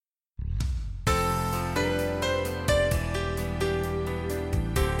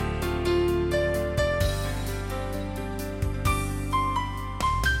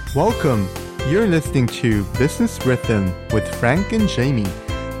Welcome! You're listening to Business Rhythm with Frank and Jamie,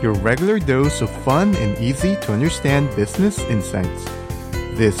 your regular dose of fun and easy to understand business insights.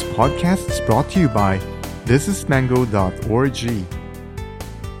 This podcast is brought to you by businessmango.org.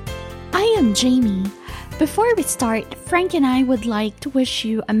 I am Jamie. Before we start, Frank and I would like to wish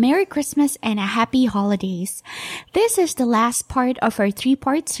you a Merry Christmas and a Happy Holidays. This is the last part of our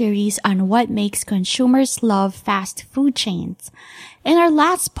 3-part series on what makes consumers love fast food chains. In our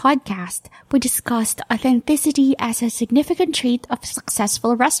last podcast, we discussed authenticity as a significant trait of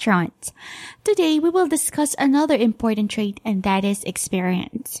successful restaurants. Today, we will discuss another important trait, and that is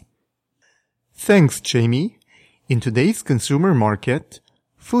experience. Thanks, Jamie. In today's consumer market,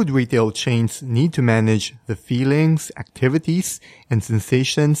 food retail chains need to manage the feelings, activities, and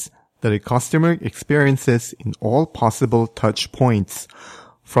sensations that a customer experiences in all possible touch points.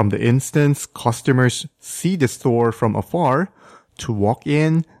 From the instance customers see the store from afar, to walk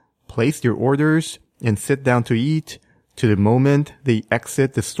in, place their orders, and sit down to eat, to the moment they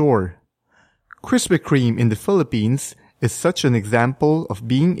exit the store. Krispy Kreme in the Philippines is such an example of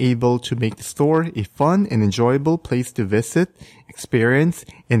being able to make the store a fun and enjoyable place to visit, experience,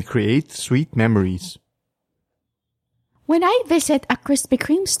 and create sweet memories. When I visit a Krispy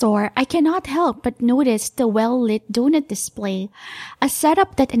Kreme store, I cannot help but notice the well-lit donut display, a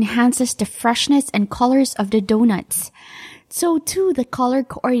setup that enhances the freshness and colors of the donuts. So too the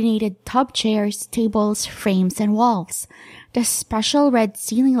color-coordinated tub chairs, tables, frames, and walls, the special red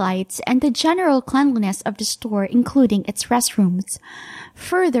ceiling lights, and the general cleanliness of the store, including its restrooms.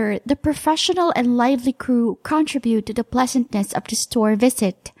 Further, the professional and lively crew contribute to the pleasantness of the store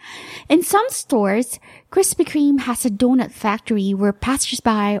visit. In some stores, Krispy Kreme has a donut factory where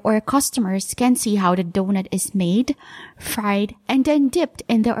passersby or customers can see how the donut is made, fried, and then dipped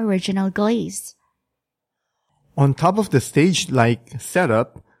in the original glaze. On top of the stage-like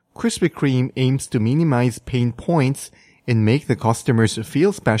setup, Krispy Kreme aims to minimize pain points and make the customers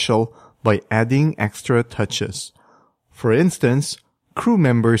feel special by adding extra touches. For instance, crew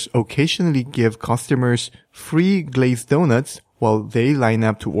members occasionally give customers free glazed donuts while they line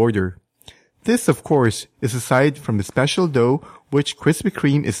up to order. This, of course, is aside from the special dough which Krispy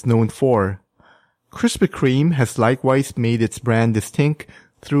Kreme is known for. Krispy Kreme has likewise made its brand distinct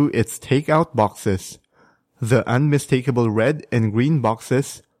through its takeout boxes. The unmistakable red and green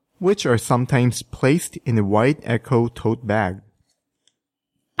boxes, which are sometimes placed in a white Echo tote bag.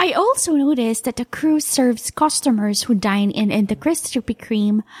 I also noticed that the crew serves customers who dine in the Krispy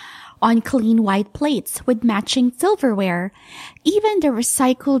Kreme on clean white plates with matching silverware. Even the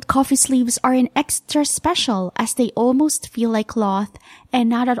recycled coffee sleeves are an extra special as they almost feel like cloth and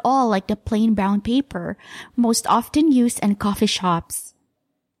not at all like the plain brown paper, most often used in coffee shops.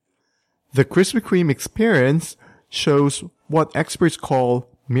 The Krispy Kreme experience shows what experts call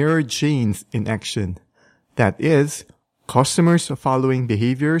mirror genes in action. That is, customers following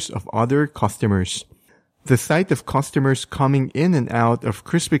behaviors of other customers. The sight of customers coming in and out of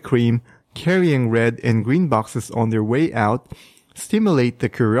Krispy Kreme carrying red and green boxes on their way out stimulate the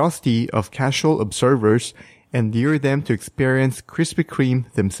curiosity of casual observers and lure them to experience Krispy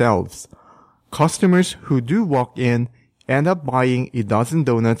Kreme themselves. Customers who do walk in end up buying a dozen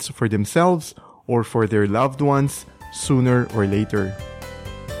donuts for themselves or for their loved ones sooner or later.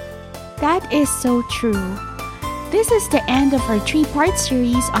 That is so true. This is the end of our 3-part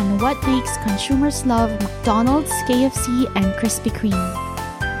series on what makes consumers love McDonald's, KFC, and Krispy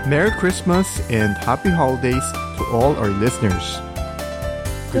Kreme. Merry Christmas and Happy Holidays to all our listeners.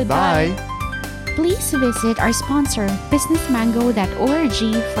 Goodbye. Please visit our sponsor,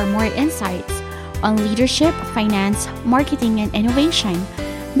 businessmango.org, for more insights on leadership, finance, marketing, and innovation.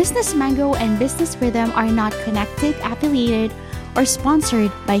 Business Mango and Business Rhythm are not connected, affiliated, or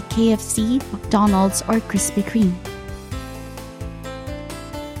sponsored by KFC, McDonald's, or Krispy Kreme.